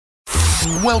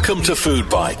Welcome to Food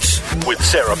Bites with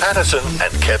Sarah Patterson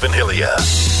and Kevin Hillier.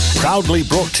 Proudly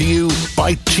brought to you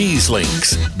by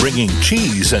Cheeselinks, bringing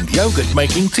cheese and yogurt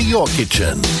making to your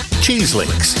kitchen.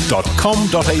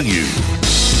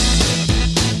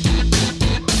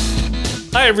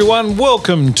 Cheeselinks.com.au. Hey everyone,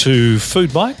 welcome to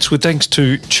Food Bites with thanks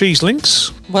to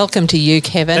Cheeselinks. Welcome to you,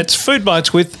 Kevin. That's Food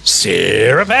Bites with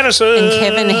Sarah Patterson. And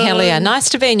Kevin Hillier. Nice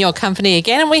to be in your company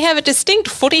again. And we have a distinct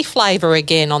footy flavour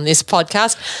again on this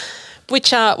podcast,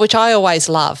 which I always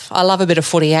love. I love a bit of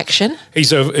footy action.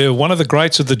 He's one of the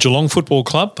greats of the Geelong Football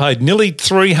Club, played nearly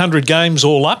 300 games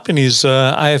all up in his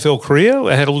AFL career.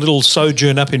 Had a little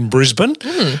sojourn up in Brisbane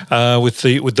with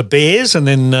the Bears, and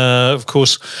then, of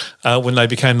course, when they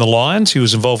became the Lions, he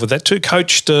was involved with that too.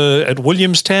 Coached at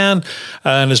Williamstown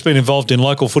and has been involved in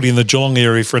local footy in the Geelong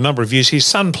area for a number of years. His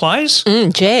son plays.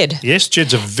 Jed. Yes,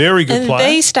 Jed's a very good player.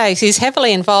 These days he's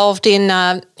heavily involved in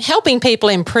helping people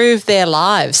improve their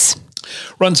lives.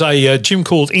 Runs a gym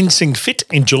called Insync Fit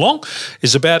in Geelong,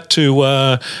 is about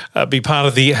to be part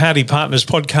of the Howdy Partners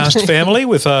podcast family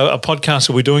with a podcast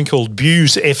that we're doing called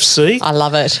Buse FC. I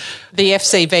love it. The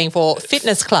FC being for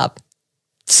Fitness Club.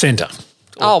 Centre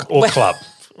or club.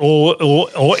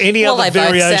 Or any other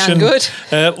variation. Both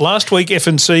sound good. Last week,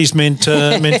 F&C's meant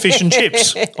fish and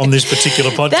chips on this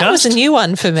particular podcast. That was a new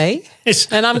one for me. Yes.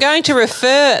 And I'm going to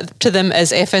refer to them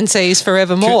as F&C's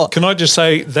forevermore. Can I just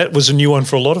say that was a new one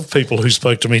for a lot of people who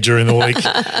spoke to me during the week.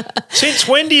 Since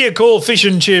when do you call fish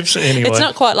and chips? Anyway. It's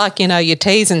not quite like, your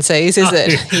T's and C's, is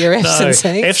it? Your F's and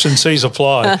C's. F's and C's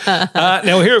apply.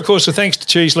 Now, here, of course, thanks to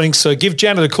Cheeselinks, give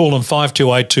Janet a call on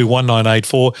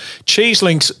 52821984,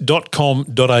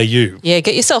 cheeselinks.com.au. Yeah,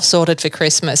 get yourself sorted for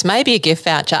Christmas. Maybe a gift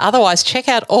voucher. Otherwise, check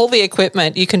out all the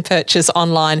equipment you can purchase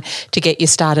online to get you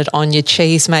started on your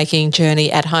cheese-making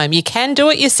journey at home. You can do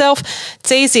it yourself.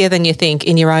 It's easier than you think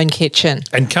in your own kitchen.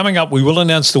 And coming up, we will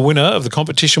announce the winner of the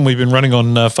competition we've been running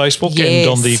on Facebook and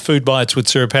on the Food Bites with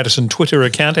Sarah Patterson Twitter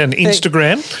account and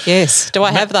Instagram. Yes. Do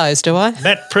I have those, do I?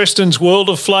 Matt Preston's World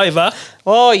of Flavour.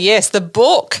 Oh, yes, the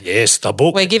book. Yes, the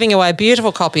book. We're giving away a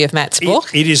beautiful copy of Matt's book.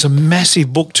 It is a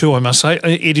massive book too, I must say.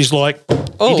 It is like,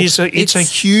 it's a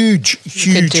huge book.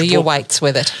 You could do your weights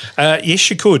with it. Yes,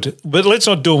 you could. But let's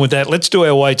not do them with that. Let's do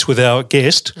our weights with our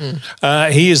guest.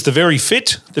 He is the very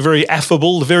fit, the very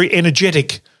affable, the very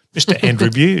energetic Mr. Andrew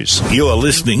Buse. You're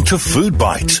listening to Food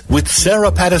Bites with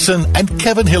Sarah Patterson and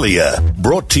Kevin Hillier.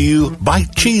 Brought to you by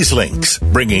Cheeselinks,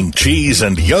 bringing cheese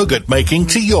and yogurt making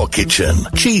to your kitchen.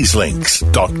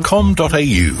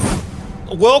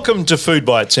 Cheeselinks.com.au. Welcome to Food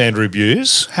Bites, Andrew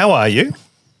Buse. How are you?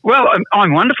 Well,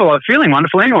 I'm wonderful. I'm feeling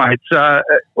wonderful anyway. It's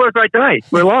what a great day.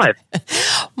 We're live.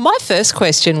 My first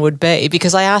question would be,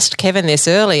 because I asked Kevin this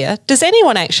earlier, does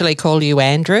anyone actually call you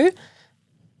Andrew?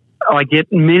 I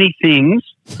get many things,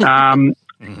 and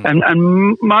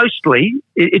mostly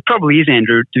it probably is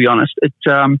Andrew, to be honest.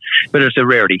 But it's a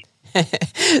rarity.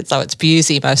 So it's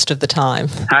Busey most of the time.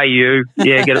 Hey, you.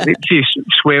 Yeah, get a few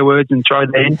swear words and throw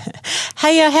that in.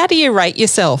 Hey, how do you rate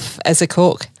yourself as a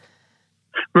cook?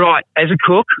 Right. As a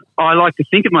cook, I like to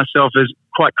think of myself as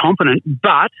quite competent,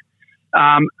 but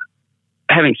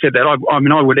having said that,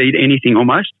 I would eat anything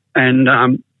almost, and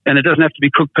it doesn't have to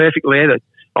be cooked perfectly either.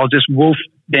 I'll just wolf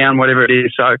down whatever it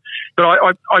is. So, but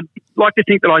I like to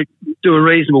think that I do a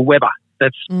reasonable Weber.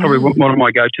 That's probably one of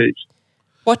my go-tos.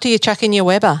 What do you chuck in your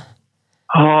Weber?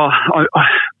 Oh,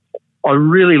 I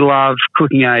really love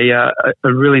cooking a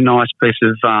really nice piece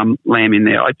of lamb in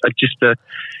there.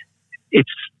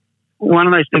 It's one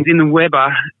of those things in the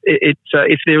Weber. If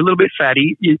they're a little bit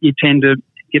fatty, you tend to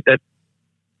get that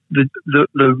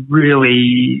the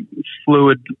really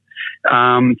fluid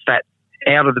fat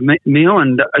out of the meal,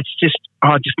 and I just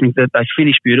think that they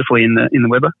finish beautifully in the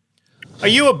Weber. Are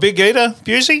you a big eater,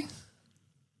 Busey?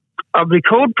 I'd be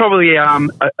called probably a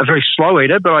very slow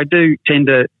eater, but I do tend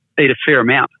to eat a fair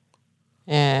amount.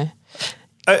 Yeah.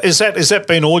 Has that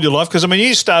been all your life? Because,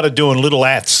 you started doing little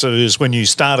ats when you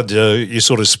started your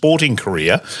sort of sporting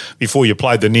career before you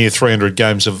played the near 300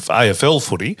 games of AFL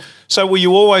footy. So were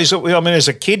you always, as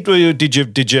a kid, did you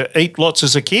eat lots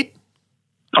as a kid?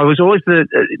 I was always the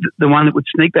one that would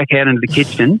sneak back out into the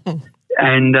kitchen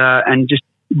and just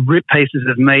rip pieces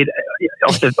of meat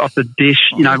off the dish.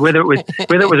 Whether it was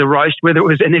a roast, whether it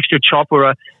was an extra chop or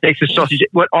an extra sausage.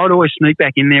 I'd always sneak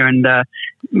back in there, and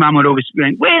Mum would always be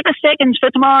going, "Where's the seconds for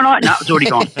tomorrow night?" No, it's already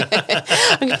gone.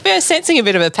 I'm sensing a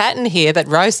bit of a pattern here that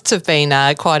roasts have been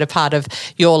quite a part of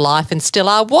your life and still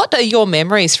are. What are your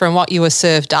memories from what you were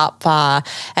served up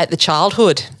at the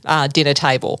childhood dinner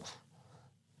table?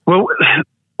 Well,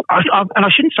 and I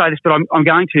shouldn't say this, but I'm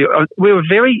going to. We were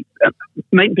very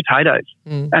meat and potatoes.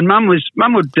 And Mum would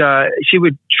she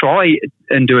would try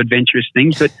and do adventurous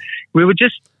things, but we were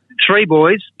just 3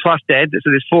 boys plus Dad. So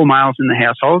there's 4 males in the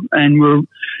household, and we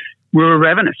were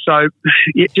ravenous. So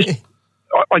just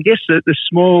I guess the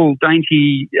small,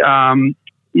 dainty,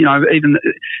 even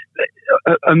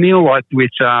a meal like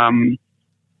with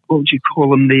what would you call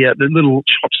them? The little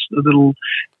chops, the little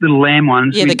lamb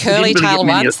ones. Yeah, the curly tail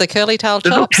ones, the curly tail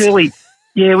chops.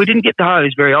 Yeah, we didn't get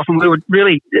those very often. We would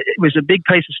it was a big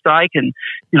piece of steak and,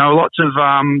 lots of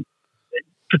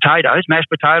potatoes, mashed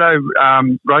potato,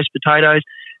 roast potatoes,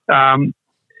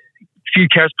 few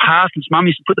carrots, parsnips. Mum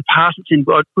used to put the parsnips in.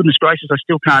 God, goodness gracious, I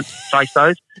still can't taste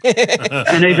those.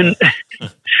 and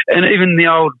even the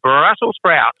old Brussels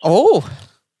sprouts. Oh.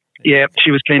 Yeah, she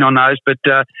was keen on those, but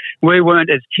we weren't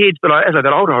as kids. But as I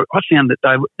got older, I found that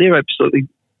they're absolutely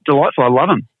delightful. I love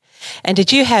them. And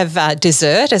did you have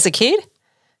dessert as a kid?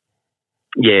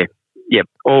 Yeah,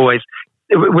 always.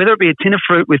 Whether it be a tin of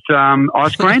fruit with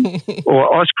ice cream,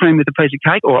 or ice cream with a piece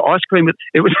of cake, or ice cream with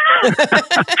it was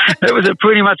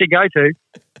pretty much a go-to.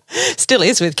 Still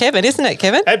is with Kevin, isn't it,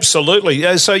 Kevin?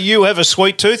 Absolutely. So you have a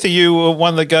sweet tooth. Are you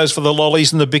one that goes for the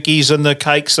lollies and the bickies and the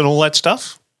cakes and all that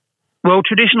stuff? Well,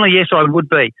 traditionally, yes, I would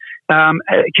be.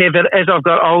 Kev, as I've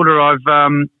got older, I've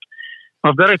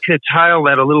got to curtail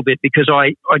that a little bit because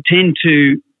I tend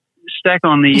to stack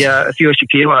on a few extra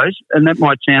kilos, and that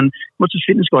might sound, what's a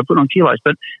fitness guy put on kilos?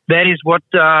 But that is what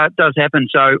does happen.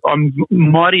 So I'm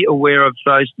mighty aware of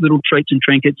those little treats and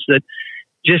trinkets that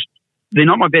just, they're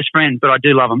not my best friend, but I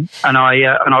do love them, and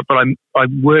I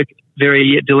work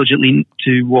very diligently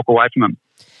to walk away from them.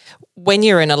 When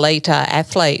you're an elite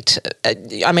athlete,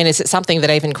 is it something that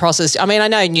even crosses? I mean, I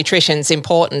know nutrition's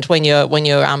important when you're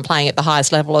playing at the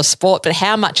highest level of sport, but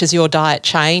how much has your diet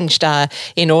changed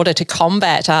in order to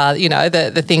combat,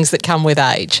 the things that come with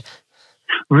age?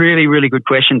 Really, really good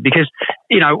question. Because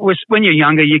when you're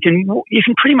younger, you can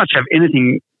pretty much have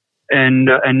anything, and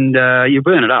you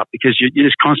burn it up because you're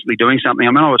just constantly doing something.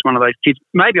 I mean, I was one of those kids.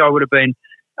 Maybe I would have been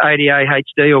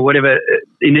ADHD or whatever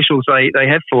initials they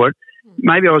have for it.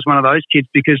 Maybe I was one of those kids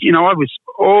because, I was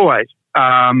always,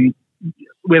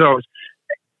 whether I was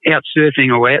out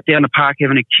surfing or out down the park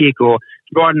having a kick or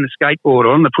riding the skateboard or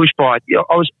on the push bike,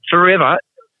 I was forever,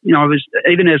 I was,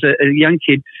 even as a young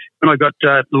kid, when I got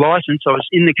the license, I was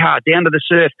in the car down to the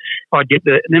surf.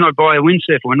 Then I'd buy a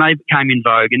windsurfer when they became in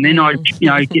vogue, and then I'd,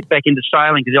 get back into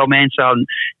sailing because the old man sailed.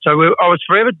 So I was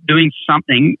forever doing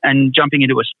something and jumping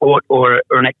into a sport or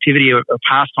an activity or a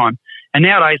pastime. And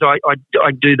nowadays I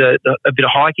do a bit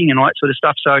of hiking and all that sort of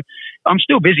stuff. So I'm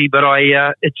still busy, but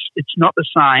it's not the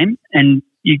same. And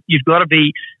you've got to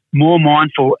be more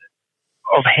mindful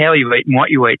of how you eat and what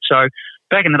you eat. So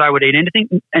back in the day, I would eat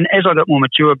anything. And as I got more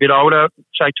mature, a bit older,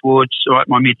 say towards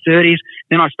my mid-30s,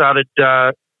 then I started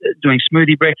doing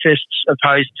smoothie breakfasts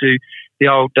opposed to the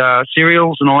old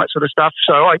cereals and all that sort of stuff.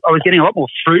 So I was getting a lot more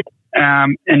fruit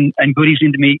and goodies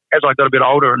into me as I got a bit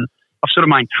older, and I've sort of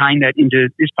maintained that into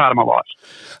this part of my life.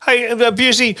 Hey,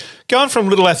 Busey, going from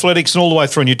little athletics and all the way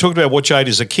through, and you talked about what you ate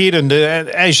as a kid and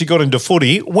as you got into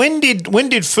footy, when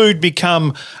did food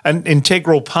become an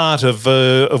integral part of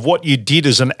what you did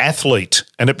as an athlete,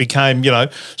 and it became,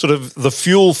 sort of the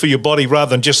fuel for your body rather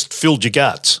than just filled your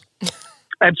guts?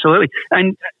 Absolutely.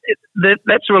 And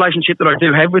that's a relationship that I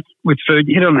do have with food.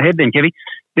 You hit it on the head then, Kevy.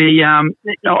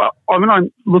 When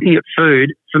I'm looking at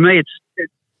food, for me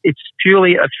it's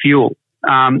purely a fuel.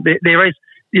 There is,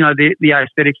 the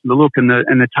aesthetics and the look and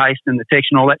the taste and the texture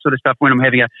and all that sort of stuff when I'm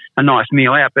having a nice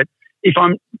meal out. But if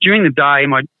I'm during the day,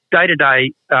 my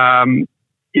day-to-day, from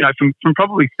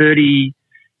probably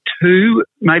 32,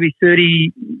 maybe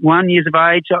 31 years of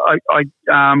age, I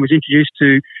was introduced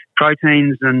to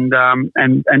proteins and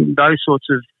those sorts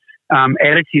of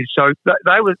additives. So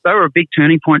they were a big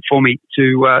turning point for me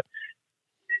to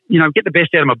get the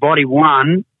best out of my body.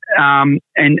 One. And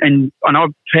I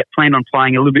planned on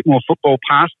playing a little bit more football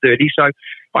past 30, so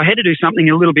I had to do something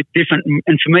a little bit different,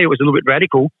 and for me it was a little bit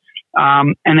radical,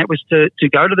 and it was to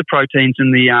go to the proteins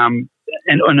and the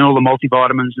and all the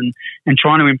multivitamins and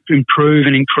trying to improve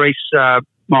and increase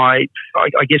my,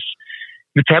 I guess,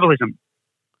 metabolism.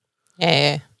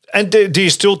 Yeah. And do you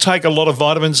still take a lot of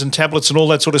vitamins and tablets and all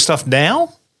that sort of stuff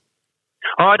now?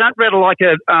 Oh, I don't rattle like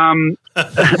a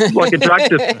drug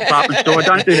department store. I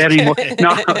don't do that anymore. No,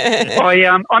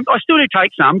 I still do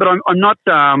take some, but I'm not.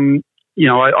 I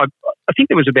think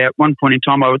there was about one point in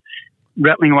time I was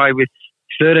rattling away with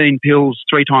 13 pills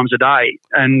 3 times a day,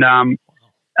 and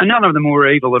none of them were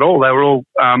evil at all. They were all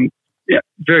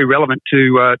very relevant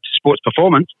to sports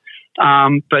performance,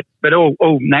 but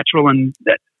all natural, and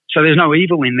that, so there's no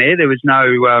evil in there. There was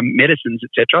no medicines,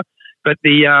 etc. But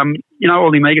the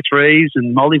all the omega-3s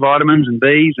and multivitamins and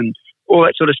Bs and all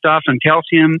that sort of stuff, and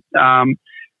calcium,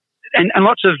 and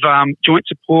lots of joint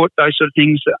support, those sort of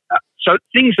things. So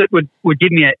things that would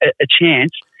give me a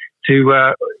chance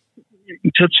to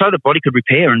so the body could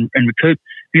repair and recoup.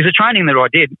 Because the training that I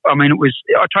did, I mean,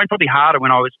 I trained probably harder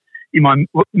when I was in my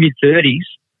mid-30s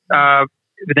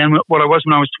than what I was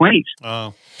when I was 20s.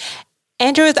 Oh.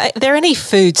 Andrew, are there any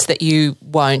foods that you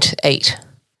won't eat?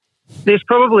 There's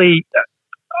probably,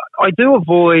 I do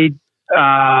avoid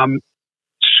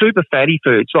super fatty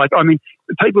foods. Like, I mean,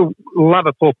 people love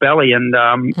a pork belly and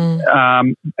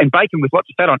bacon with lots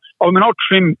of fat on. I mean, I'll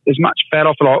trim as much fat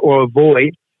off or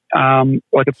avoid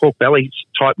like a pork belly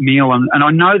type meal. And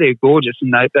I know they're gorgeous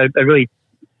and they really,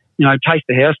 taste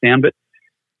the house down. But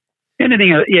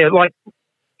anything, like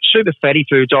super fatty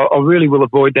foods, I really will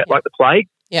avoid that like the plague.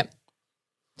 Yep.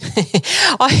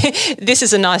 This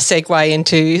is a nice segue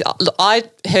into, I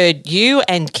heard you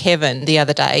and Kevin the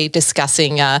other day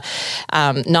discussing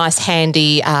nice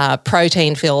handy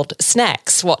protein-filled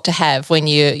snacks, what to have when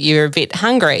you're a bit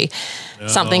hungry,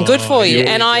 something good for you.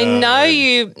 And I know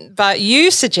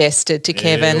you suggested to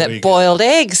Kevin that boiled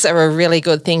eggs are a really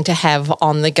good thing to have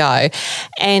on the go.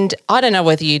 And I don't know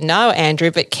whether you know, Andrew,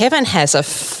 but Kevin has a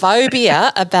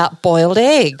phobia about boiled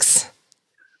eggs.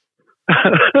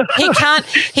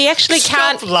 He actually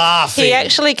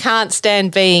can't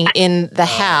stand being in the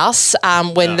house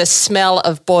when the smell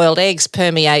of boiled eggs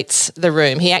permeates the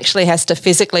room. He actually has to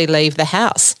physically leave the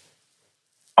house.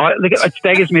 It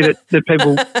staggers me that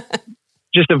people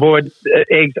just avoid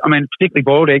eggs. I mean, particularly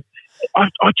boiled eggs. I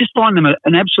just find them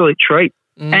an absolute treat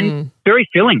and very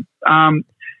filling. I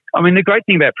mean, the great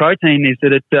thing about protein is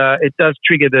that it does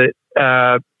trigger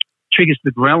triggers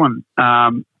the ghrelin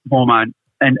hormone.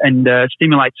 And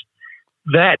stimulates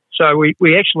that. So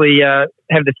we actually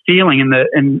have the feeling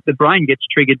and the brain gets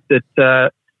triggered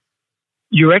that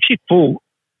you're actually full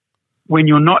when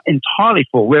you're not entirely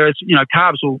full. Whereas,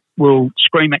 carbs will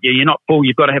scream at you, you're not full,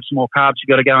 you've got to have some more carbs, you've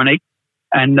got to go and eat.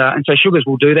 And so sugars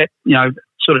will do that,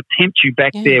 sort of tempt you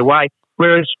back their way.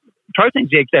 Whereas protein's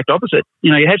the exact opposite.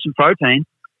 You have some protein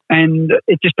and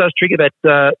it just does trigger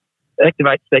that,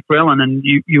 activates that ghrelin and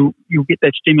you'll get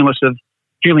that stimulus of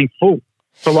feeling full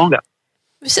for longer.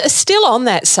 Still on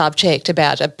that subject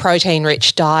about a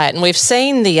protein-rich diet, and we've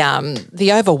seen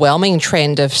the overwhelming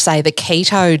trend of, say, the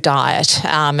keto diet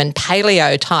and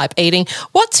paleo-type eating.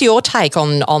 What's your take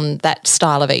on that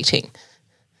style of eating?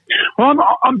 Well,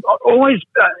 I'm always,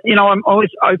 I'm always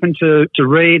open to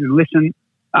read and listen,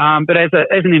 but as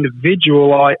an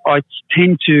individual, I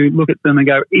tend to look at them and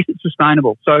go, is it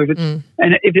sustainable? So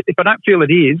if I don't feel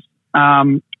it is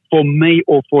for me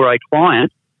or for a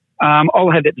client, I'll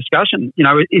have that discussion.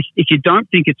 If you don't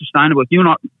think it's sustainable, if you're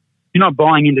not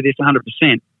buying into this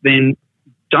 100%, then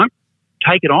don't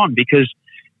take it on because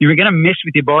you're going to mess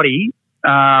with your body.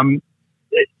 And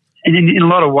in a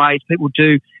lot of ways, people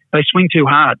they swing too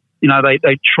hard.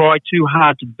 They try too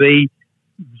hard to be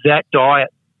that diet.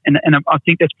 And I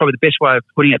think that's probably the best way of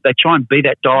putting it. They try and be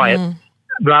that diet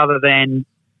rather than,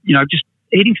 just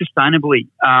eating sustainably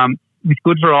with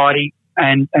good variety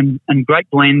and great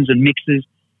blends and mixes.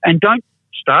 And don't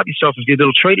starve yourself with your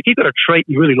little treat. If you've got a treat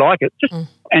and you really like it,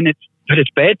 but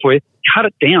it's bad for you, cut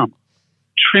it down,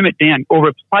 trim it down, or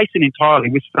replace it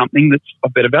entirely with something that's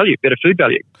of better value, better food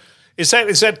value. Is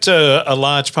that a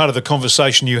large part of the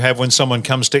conversation you have when someone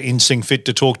comes to Instinct Fit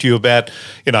to talk to you about,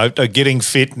 getting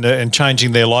fit and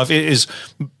changing their life? Is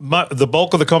the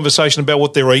bulk of the conversation about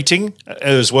what they're eating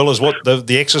as well as what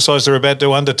the exercise they're about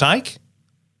to undertake?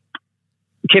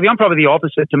 Kevin, I'm probably the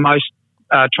opposite to most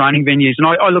training venues, and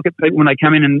I look at people when they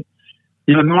come in, and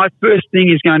my first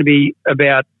thing is going to be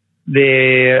about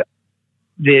their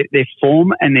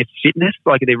form and their fitness,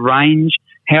 like their range,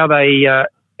 how they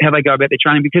go about their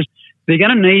training, because they're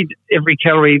going to need every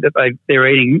calorie that they're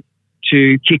eating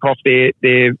to kick off their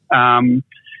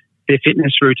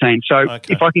fitness routine. So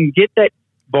if I can get that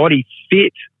body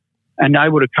fit and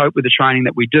able to cope with the training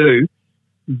that we do,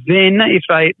 then if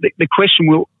the question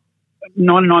will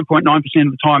 99.9% of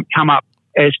the time come up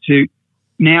as to,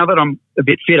 now that I'm a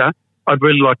bit fitter, I'd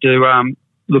really like to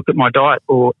look at my diet,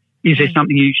 or is there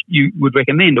something you would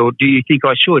recommend, or do you think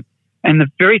I should? And the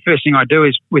very first thing I do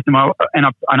is with them, and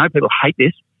I know people hate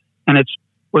this, and it's,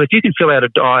 well, if you can fill out a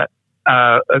diet,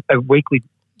 a weekly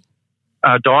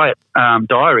diet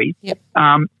diary,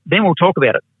 then we'll talk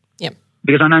about it. Yep.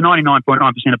 Because I know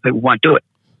 99.9% of people won't do it.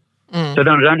 So then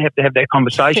I don't have to have that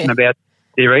conversation about,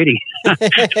 they're eating.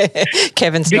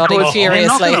 Kevin's nodding Because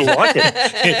furiously. they're not going to like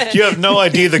it. You have no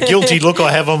idea the guilty look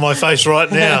I have on my face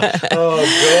right now.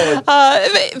 Oh, God.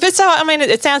 But so, I mean,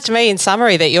 it sounds to me in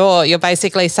summary that you're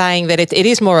basically saying that it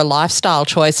is more a lifestyle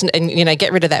choice and, you know,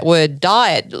 get rid of that word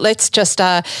diet. Let's just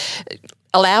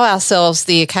allow ourselves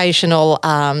the occasional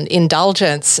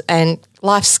indulgence, and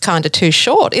life's kind of too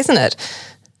short, isn't it?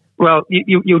 Well,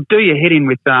 you'll do your head in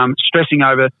with stressing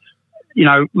over, you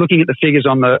know, looking at the figures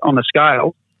on the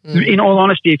scale. In all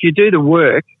honesty, if you do the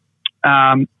work,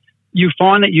 you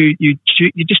find that you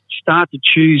just start to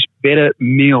choose better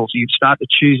meals. You start to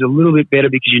choose a little bit better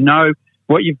because you know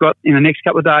what you've got in the next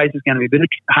couple of days is going to be a bit of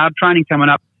hard training coming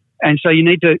up. And so you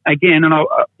need to, again, and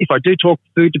if I do talk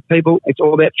food to people, it's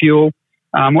all about fuel.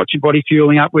 What's your body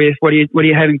fueling up with? What are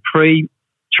you having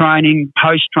pre-training,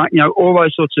 post-training? You know, all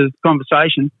those sorts of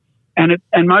conversations. And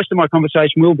most of my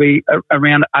conversation will be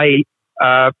around a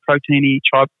proteiny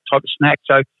type of snack.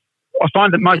 So I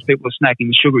find that most people are snacking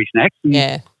the sugary snacks.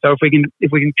 Yeah. So if we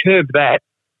can curb that,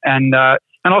 and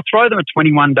I'll throw them a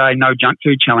 21-day no junk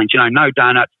food challenge. You know, no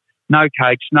donuts, no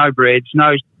cakes, no breads,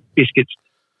 no biscuits,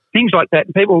 things like that.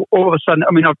 And people all of a sudden,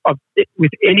 I mean, I've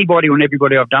with anybody and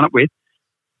everybody I've done it with,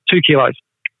 2 kilos.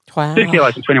 Wow. 2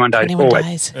 kilos in 21 days. 21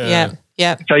 always. days.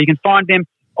 Yeah. So you can find them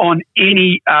on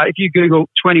any, if you Google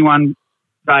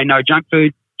 21-day no junk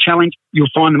food challenge, you'll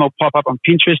find them all pop up on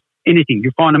Pinterest, anything.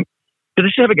 You'll find them. So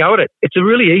just have a go at it. It's a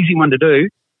really easy one to do,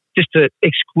 just to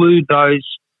exclude those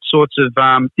sorts of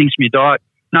things from your diet.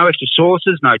 No extra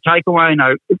sauces, no takeaway,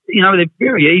 you know, they're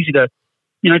very easy to,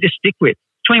 you know, just stick with.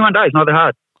 21 days, not that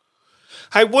hard.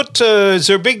 Hey, is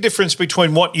there a big difference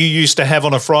between what you used to have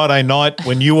on a Friday night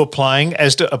when you were playing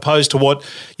opposed to what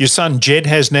your son Jed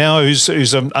has now, who's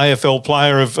an AFL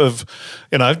player of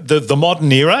you know, the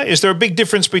modern era? Is there a big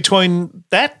difference between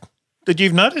that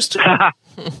you've noticed?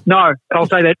 No, I'll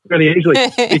say that really easily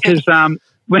because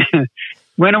when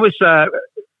it was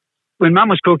when Mum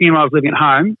was cooking and I was living at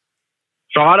home,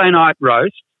 Friday night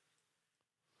roast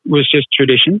was just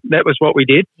tradition. That was what we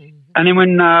did. And then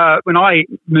when I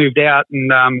moved out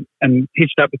and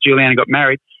hitched up with Julianne and got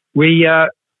married, we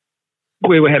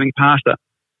were having pasta.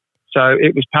 So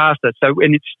it was pasta. So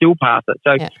and it's still pasta.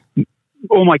 So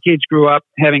all my kids grew up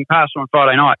having pasta on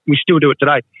Friday night. We still do it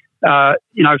today.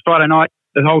 You know, Friday night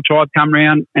the whole tribe come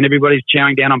round and everybody's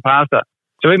chowing down on pasta.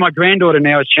 So even my granddaughter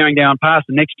now is chowing down on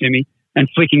pasta next to me and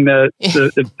flicking the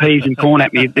peas and corn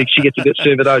at me. She gets a bit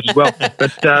serve of those as well.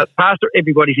 But pasta,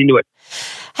 everybody's into it.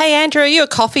 Hey, Andrew, are you a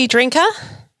coffee drinker?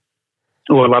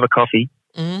 Oh, I love a coffee.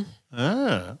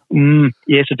 Ah.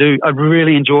 Yes, I do. I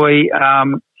really enjoy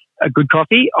a good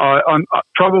coffee. I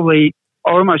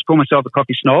almost call myself a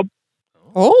coffee snob.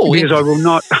 Oh, because I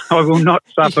will not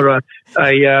suffer a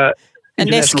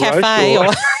Nescafe,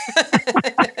 or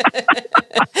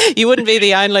you wouldn't be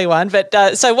the only one. But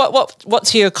so,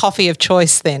 what's your coffee of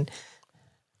choice then?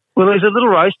 Well, there's a little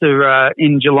roaster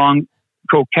in Geelong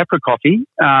called Capra Coffee.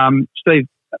 Steve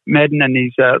Madden and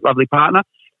his lovely partner,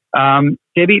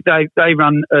 Debbie, they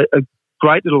run a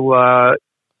great little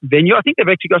venue. I think they've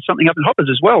actually got something up in Hoppers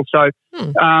as well. So,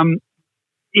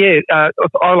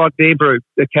 I like their brew,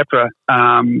 the Capra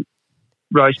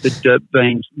roasted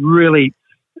beans. Really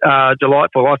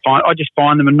delightful. I just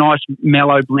find them a nice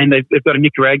mellow blend. They've got a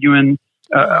Nicaraguan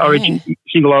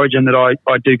single origin that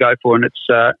I do go for, and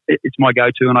it's my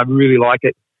go-to, and I really like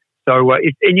it. So,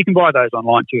 and you can buy those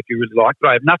online too if you really like. But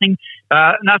I have nothing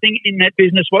in that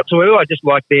business whatsoever. I just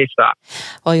like their stuff.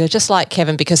 Well, you're just like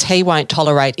Kevin because he won't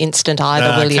tolerate instant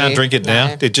either, will you? I can't drink it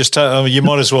now. It just you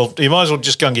might as well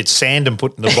just go and get sand and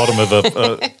put in the bottom of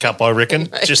a cup. I reckon.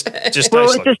 Just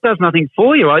well, it just does nothing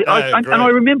for you. And I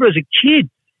remember as a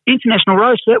kid, International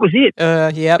Roast. That was it.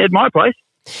 At my place.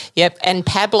 Yep, and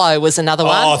Pablo was another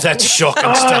one. Oh, that's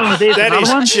shocking stuff.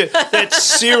 That's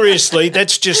seriously,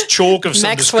 that's just chalk of some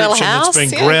Maxwell description House,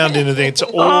 that's been ground into there. It's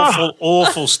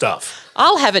awful stuff.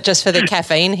 I'll have it just for the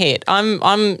caffeine hit. I'm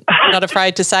not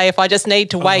afraid to say if I just need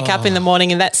to wake up in the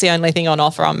morning and that's the only thing on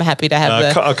offer, I'm happy to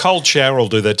have a cold shower will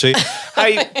do that too.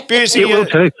 Hey, Bearsy, it will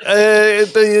too.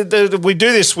 We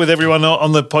do this with everyone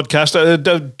on the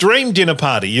podcast. Dream dinner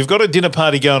party. You've got a dinner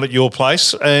party going at your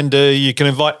place and you can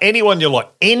invite anyone you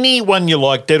like,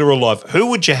 dead or alive. Who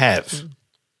would you have?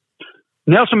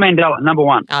 Nelson Mandela, number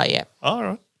one. Oh, yeah. All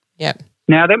right. Yep.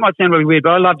 Now, that might sound really weird, but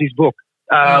I loved his book,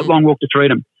 Long Walk to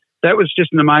Freedom. That was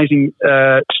just an amazing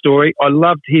story. I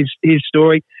loved his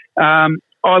story. I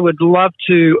would love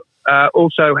to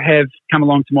also have come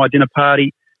along to my dinner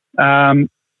party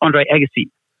Andre Agassi.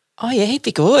 Oh, yeah, he'd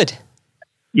be good.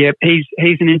 Yep, he's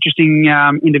an interesting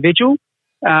individual.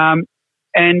 And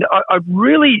I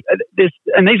really,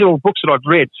 and these are all books that I've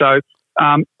read. So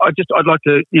I'd like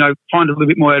to, find a little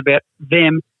bit more about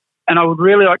them. And I would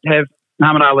really like to have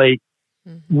Muhammad Ali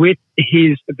with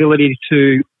his ability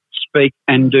to speak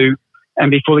and do and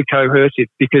be fully coercive,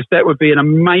 because that would be an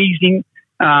amazing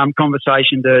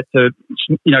conversation to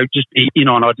just be in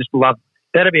on. I just love.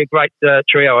 That'd be a great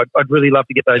trio. I'd really love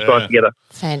to get those guys together.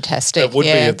 Fantastic. That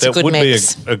would be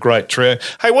a great trio.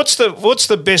 Hey, what's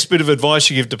the best bit of advice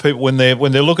you give to people when they're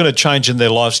looking at changing their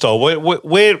lifestyle?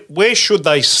 Where should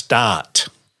they start?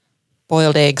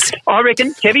 Boiled eggs. I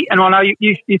reckon, Kevy, and I know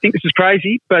you think this is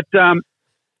crazy, but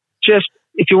just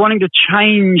if you're wanting to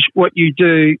change what you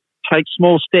do, take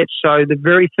small steps. So the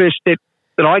very first step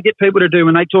that I get people to do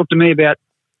when they talk to me about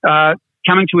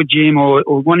coming to a gym or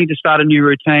wanting to start a new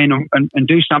routine and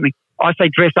do something, I say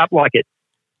dress up like it.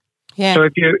 Yeah. So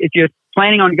if you're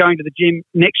planning on going to the gym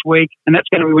next week, and that's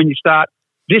going to be when you start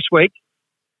this week,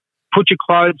 put your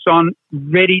clothes on,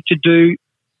 ready to do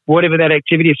whatever that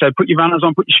activity is. So put your runners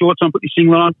on, put your shorts on, put your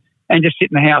singlet on, and just sit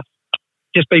in the house.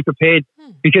 Just be prepared,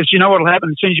 because you know what will happen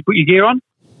as soon as you put your gear on,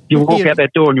 you'll walk out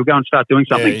that door and you'll go and start doing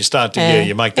something. Yeah, you start to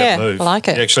you make that move. I like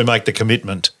it. You actually make the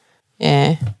commitment.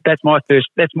 Yeah. That's my first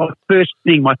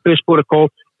thing, my first port of call.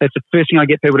 That's the first thing I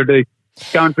get people to do.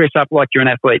 Go and dress up like you're an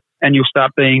athlete, and you'll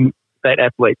start being that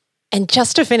athlete. And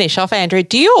just to finish off, Andrew,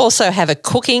 do you also have a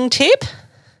cooking tip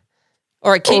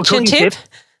or a kitchen tip?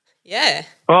 Yeah.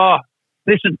 Oh,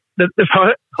 listen, I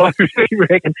really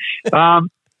reckon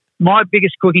my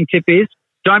biggest cooking tip is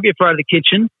don't be afraid of the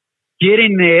kitchen. Get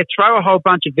in there, throw a whole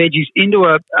bunch of veggies into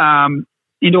a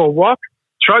wok.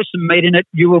 Throw some meat in it.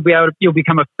 You'll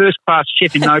become a first-class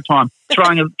chef in no time.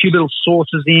 Throwing a few little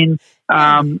sauces in,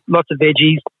 lots of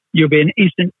veggies. You'll be an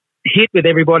instant hit with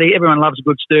everybody. Everyone loves a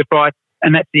good stir fry,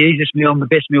 and that's the easiest meal and the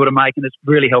best meal to make, and it's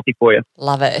really healthy for you.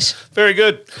 Love it. Very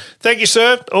good. Thank you,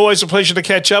 sir. Always a pleasure to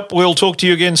catch up. We'll talk to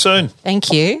you again soon.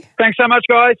 Thank you. Thanks so much,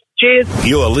 guys. Cheers.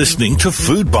 You're listening to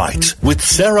Food Bites with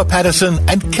Sarah Patterson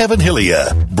and Kevin Hillier.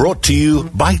 Brought to you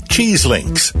by Cheese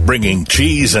Links, bringing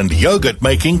cheese and yogurt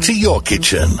making to your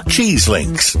kitchen.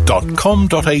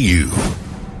 cheeselinks.com.au.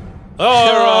 All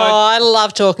right. Oh, I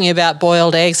love talking about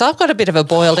boiled eggs. I've got a bit of a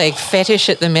boiled egg fetish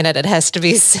at the minute, it has to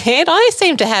be said. I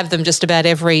seem to have them just about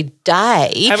every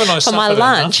day for my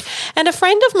lunch. And a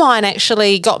friend of mine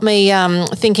actually got me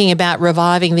thinking about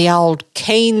reviving the old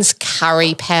Keen's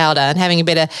curry powder and having a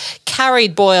bit of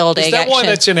curried boiled egg action. Is that why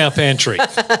that's in our pantry?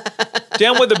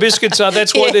 Down where the biscuits are,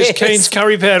 that's why there's Keen's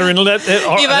curry powder in that.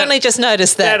 You've only just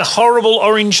noticed that. That horrible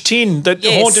orange tin that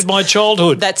haunted my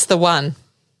childhood. That's the one.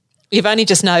 You've only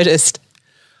just noticed.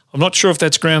 I'm not sure if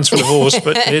that's grounds for divorce,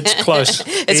 but it's close.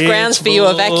 It's grounds for you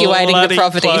evacuating the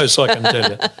property. Close, I can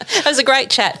tell you. That was a great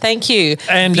chat. Thank you.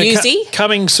 And Busey.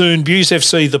 Coming soon, Buse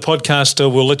FC, the podcast,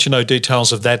 will let you know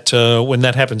details of that when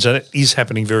that happens, and it is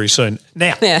happening very soon.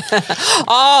 Now.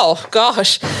 Oh,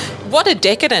 gosh. What a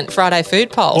decadent Friday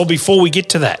food poll. Well, before we get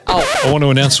to that, I want to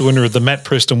announce the winner of the Matt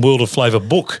Preston World of Flavour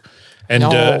book.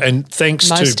 And thanks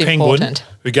to Penguin,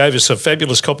 who gave us a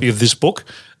fabulous copy of this book.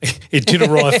 It did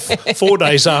arrive 4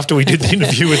 days after we did the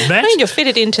interview with Matt. I mean, you'll fit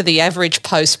it into the average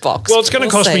post box. Well, it's going to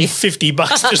cost me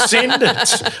 $50 to send it.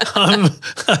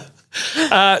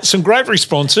 Some great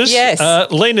responses. Yes.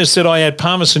 Lena said I add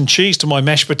Parmesan cheese to my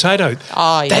mashed potato.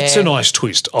 Oh, yeah. That's a nice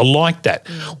twist. I like that.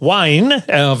 Wayne,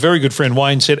 our very good friend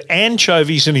Wayne, said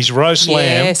anchovies in his roast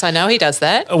lamb. Yes, I know he does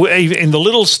that. In the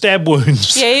little stab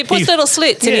wounds. Yeah, he puts little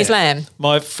slits in his lamb.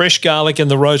 My fresh garlic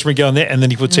and the rosemary go in there, and then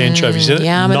he puts anchovies in it.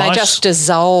 Yeah, and they just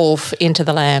dissolve into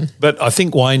the lamb. But I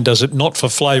think Wayne does it not for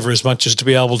flavour as much as to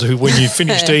be able to, when you've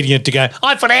finished eating it, to go,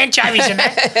 I put anchovies in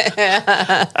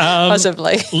that.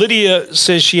 Possibly. Lydia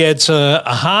says she adds a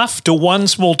half to 1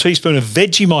 small teaspoon of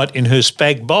Vegemite in her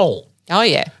spag bowl. Oh,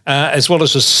 yeah. As well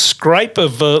as a scrape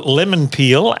of lemon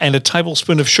peel and a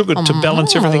tablespoon of sugar to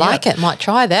balance everything out. I like it. Might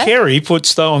try that.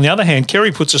 On the other hand,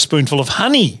 Kerry puts a spoonful of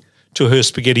honey to her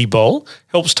spaghetti bowl,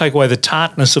 helps take away the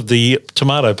tartness of the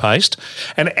tomato paste.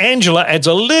 And Angela adds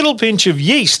a little pinch of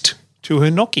yeast to her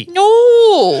gnocchi.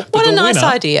 No, what a nice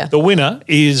idea. The winner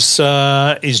is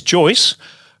Joyce,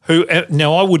 who,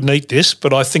 now I wouldn't eat this,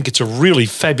 but I think it's a really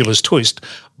fabulous twist.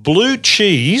 Blue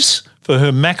cheese for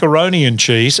her macaroni and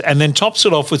cheese, and then tops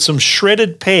it off with some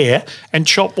shredded pear and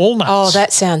chopped walnuts. Oh,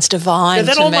 that sounds divine to me.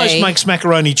 That almost makes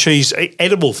macaroni cheese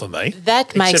edible for me.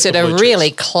 That makes it a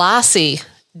really classy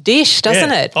dish,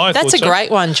 doesn't it? I That's thought a so. great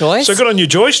one, Joyce. So good on you,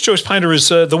 Joyce. Joyce Painter is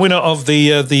the winner of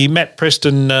the Matt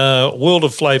Preston World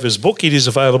of Flavours book. It is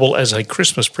available as a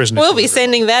Christmas present. We'll be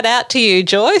sending that out to you,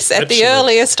 Joyce, at the Absolutely.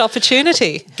 earliest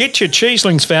opportunity. Get your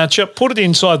Cheeselinks voucher, put it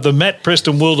inside the Matt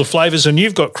Preston World of Flavours, and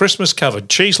you've got Christmas covered.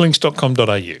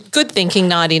 Cheeselinks.com.au. Good thinking,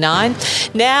 99.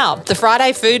 Now, the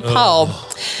Friday food poll.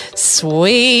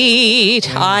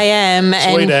 Sweet, I am.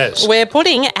 Sweet and as. we're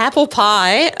putting apple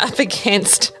pie up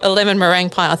against a lemon meringue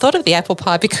pie. I thought of the apple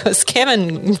pie because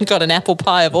Kevin got an apple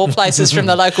pie of all places from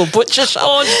the local butcher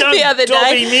shop don't the other dob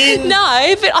day. him in.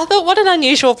 No, but I thought, what an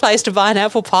unusual place to buy an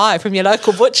apple pie from your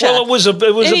local butcher. Well, it was a And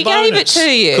bonus. he gave it to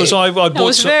you. Because I bought, It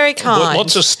was very bought kind.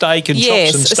 lots of steak and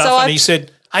Yes, chops and stuff, so and I- he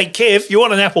said, "Hey, Kev, you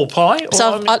want an apple pie?"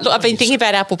 So look, I've been thinking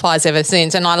about apple pies ever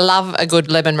since, and I love a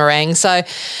good lemon meringue. So,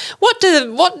 what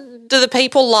do the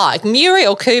people like?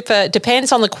 Muriel Cooper,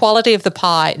 depends on the quality of the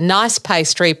pie. Nice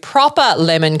pastry, proper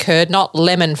lemon curd, not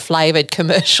lemon flavoured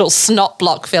commercial snot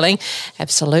block filling.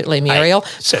 Absolutely, Muriel.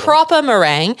 settle. Proper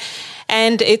meringue.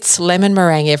 And it's lemon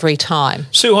meringue every time.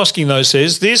 Sue Hosking, though,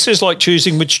 says, this is like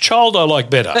choosing which child I like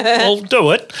better. I'll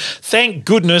do it. Thank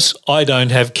goodness I don't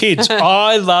have kids.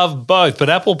 I love both, but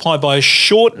apple pie by a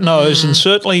short nose and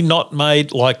certainly not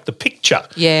made like the picture.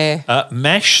 Yeah.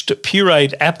 Mashed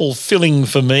pureed apple filling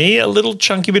for me, a little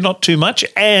chunky but not too much.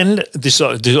 And this,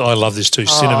 I love this too,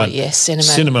 cinnamon. Oh, yes, cinnamon.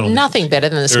 Cinnamon. Nothing better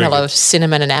than the Very smell good. of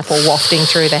cinnamon and apple wafting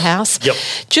through the house. Yep.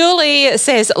 Julie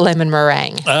says lemon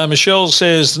meringue. Michelle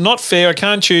says, not fair. I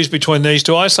can't choose between these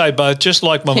two. I say both, just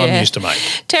like my mum Yeah. used to make.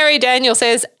 Terry Daniel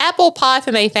says, apple pie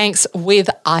for me, thanks, with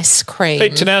ice cream.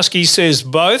 Pete Tanowski says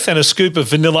both and a scoop of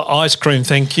vanilla ice cream,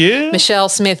 thank you. Michelle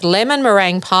Smith, lemon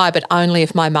meringue pie, but only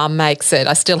if my mum makes it.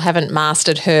 I still haven't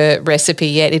mastered her recipe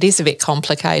yet. It is a bit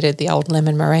complicated, the old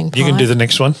lemon meringue pie. You can do the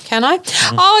next one. Can I?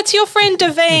 Oh, it's your friend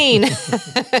Davine.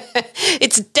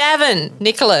 It's Davin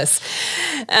Nicholas.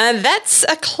 That's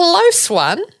a close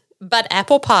one. But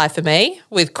apple pie for me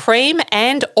with cream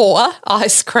and or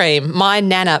ice cream. My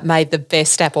Nana made the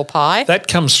best apple pie. That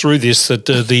comes through this, that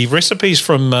the recipes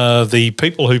from the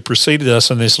people who preceded us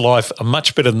in this life are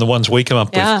much better than the ones we come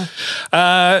up Yeah.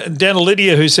 with. Down to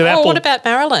Lydia, who said apple... What about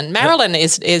Marilyn? Marilyn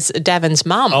is Davin's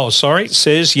mum. Oh, sorry,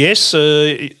 says yes.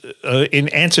 In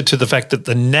answer to the fact that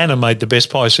the Nana made the best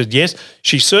pie, said yes,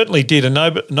 she certainly did, and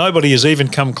nobody has even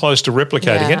come close to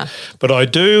replicating Yeah. it. But I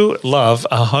do love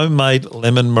a homemade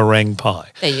lemon meringue pie.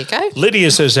 There you go.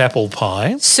 Lydia says apple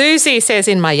pie. Susie says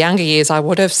in my younger years I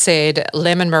would have said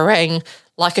lemon meringue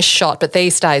like a shot, but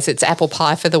these days it's apple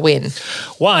pie for the win.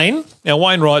 Wayne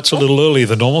writes a little earlier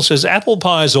than normal, says apple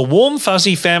pie is a warm,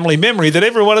 fuzzy family memory that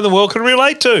everyone in the world can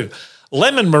relate to.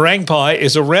 Lemon meringue pie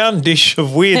is a round dish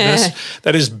of weirdness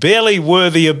that is barely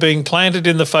worthy of being planted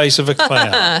in the face of a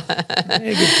clown. Yeah,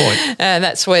 good point.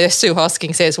 That's where Sue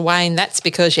Hosking says, Wayne, that's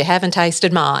because you haven't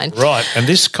tasted mine. Right, and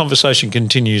this conversation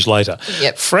continues later.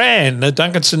 Yep. Fran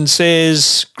Duncanson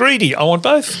says, greedy, I want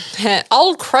both.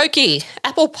 Old Croaky,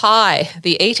 apple pie.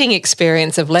 The eating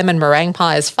experience of lemon meringue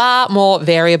pie is far more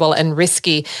variable and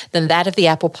risky than that of the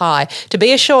apple pie. To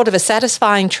be assured of a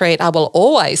satisfying treat, I will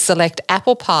always select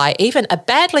apple pie. Even a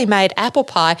badly made apple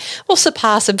pie will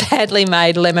surpass a badly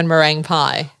made lemon meringue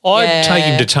pie. I'd take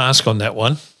him to task on that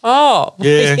one. Oh,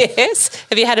 Yeah. yes.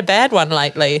 Have you had a bad one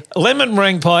lately? Lemon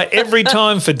meringue pie every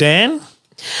time for Dan.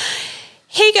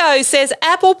 Higo says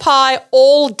apple pie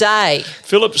all day.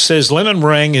 Philip says lemon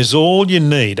meringue is all you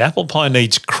need. Apple pie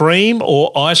needs cream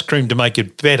or ice cream to make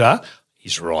it better.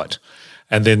 He's right.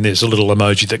 And then there's a little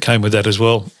emoji that came with that as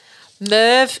well.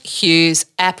 Merv Hughes,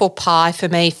 apple pie for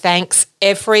me, thanks,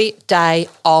 every day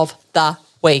of the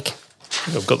week.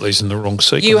 I've got these in the wrong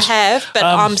sequence. You have, but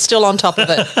I'm still on top of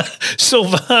it.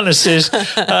 Silvana says,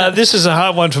 this is a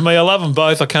hard one for me. I love them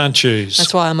both. I can't choose.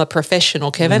 That's why I'm a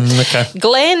professional, Kevin. Okay.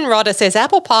 Glenn Rodder says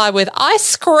apple pie with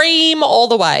ice cream all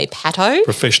the way. Pato.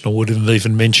 Professional wouldn't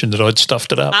even mention that I'd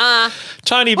stuffed it up.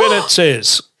 Tony Bennett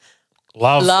says,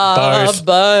 love both.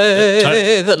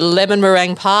 both. Lemon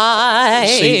meringue pie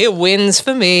See- wins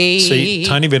for me. See,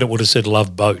 Tony Bennett would have said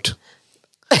love boat.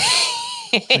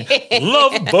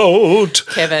 Love boat.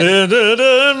 Kevin.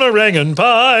 Meringue and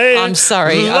pie. I'm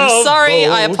sorry. Love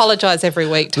I boat. apologise every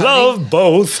week, Tony. Love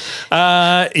both.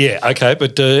 Yeah, okay,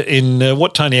 but in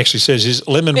what Tony actually says is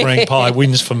lemon meringue pie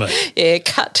wins for me. Yeah,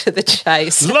 cut to the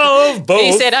chase. Love both.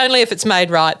 He said only if it's made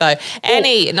right, though.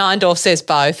 Annie Neindorf says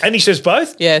both. And he says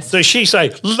both? Yes. Does she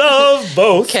say love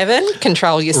both? Kevin,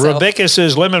 control yourself. Rebecca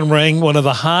says lemon meringue, one of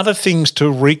the harder things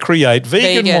to recreate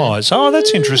vegan-wise. Oh,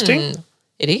 that's interesting.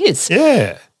 It is.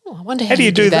 Yeah. Oh, I wonder How do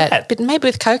you do that? But maybe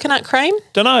with coconut cream?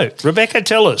 Don't know. Rebecca,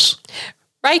 tell us.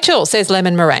 Rachel says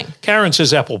lemon meringue. Karen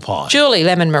says apple pie. Julie,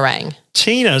 lemon meringue.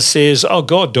 Tina says, oh,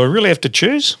 God, do I really have to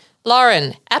choose?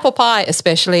 Lauren, apple pie,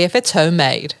 especially if it's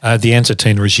homemade. The answer,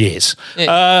 Tina, is yes.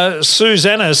 Yeah.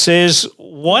 Susanna says,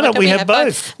 why don't we have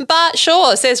both? But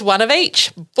sure, says one of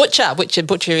each. Butcher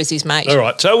is his mate. All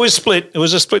right, so it was split. It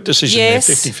was a split decision Yes.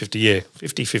 there, 50-50, yeah,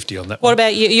 50-50 on that What one.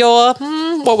 about you?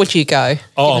 What would you go?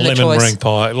 Oh, given the lemon choice? meringue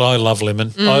pie. I love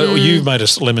lemon. You made a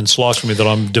lemon slice for me that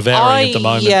I'm devouring at the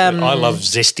moment. I love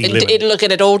zesty lemon. Look,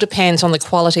 it all depends on the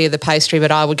quality of the pastry, but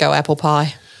I would go apple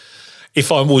pie. If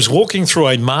I was walking through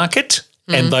a market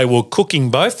and they were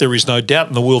cooking both, there is no doubt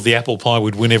in the world the apple pie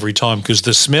would win every time because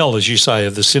the smell, as you say,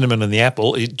 of the cinnamon and the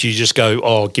apple, you just go,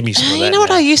 oh, give me some of that. You know what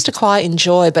now. I used to quite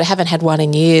enjoy, but haven't had one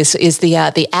in years, is the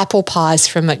apple pies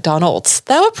from McDonald's.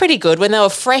 They were pretty good when they were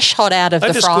fresh, hot out of Are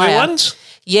the they the fryer. square ones?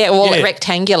 Yeah, well, Yeah.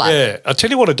 rectangular. Yeah. I tell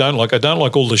you what I don't like. I don't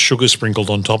like all the sugar sprinkled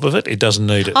on top of it. It doesn't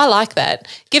need it. I like that.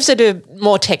 Gives it a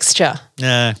more texture.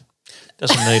 Nah,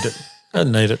 doesn't need it.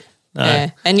 Doesn't need it. No. Yeah,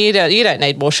 and you don't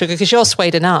need more sugar because you're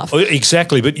sweet enough. Oh,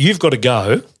 exactly, but you've got to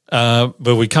go.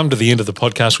 But we come to the end of the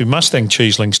podcast. We must thank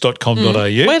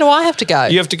cheeselinks.com.au. Where do I have to go?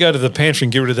 You have to go to the pantry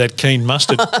and get rid of that keen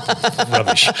mustard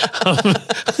rubbish.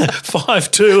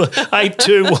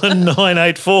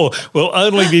 52821984. We'll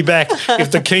only be back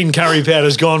if the keen curry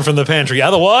powder's gone from the pantry.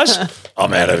 Otherwise,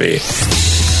 I'm out of here.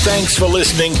 Thanks for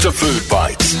listening to Food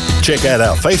Bites. Check out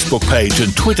our Facebook page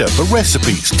and Twitter for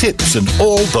recipes, tips, and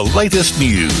all the latest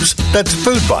news. That's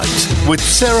Food Bites with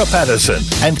Sarah Patterson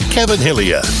and Kevin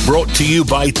Hillier. Brought to you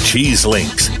by Cheese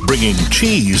Links, bringing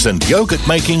cheese and yogurt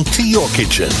making to your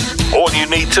kitchen. All you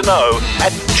need to know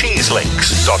at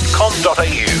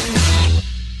cheeselinks.com.au.